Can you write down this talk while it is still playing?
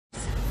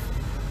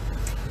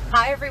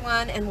Hi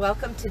everyone, and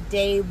welcome to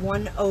day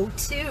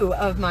 102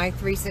 of my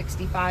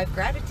 365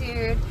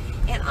 gratitude.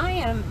 And I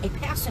am a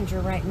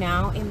passenger right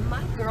now in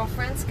my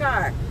girlfriend's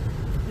car,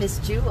 Miss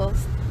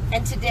Jules.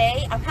 And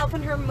today I'm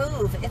helping her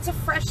move. It's a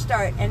fresh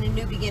start and a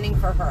new beginning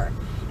for her.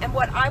 And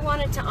what I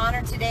wanted to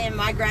honor today in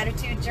my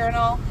gratitude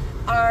journal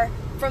are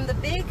from the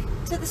big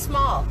to the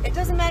small. It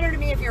doesn't matter to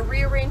me if you're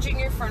rearranging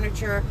your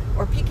furniture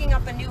or picking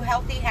up a new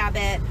healthy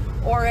habit,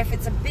 or if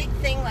it's a big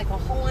thing like a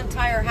whole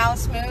entire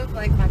house move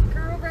like my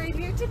girl right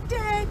here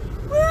today.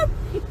 Whoop!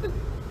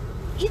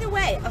 Either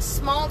way, a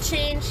small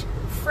change,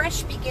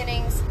 fresh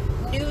beginnings,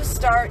 new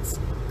starts,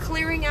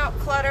 clearing out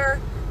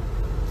clutter,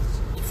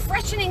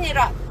 freshening it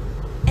up,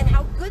 and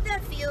how good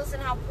that feels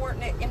and how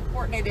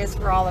important it is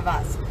for all of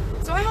us.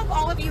 So I hope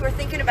all of you are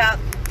thinking about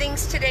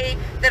things today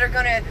that are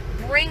going to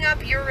bring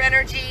up your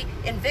energy,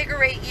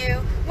 invigorate you.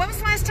 When was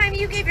the last time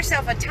you gave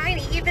yourself a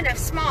tiny, even if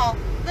small,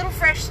 little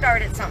fresh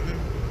start at something?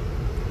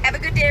 Have a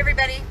good day,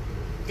 everybody.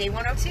 Day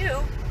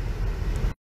 102.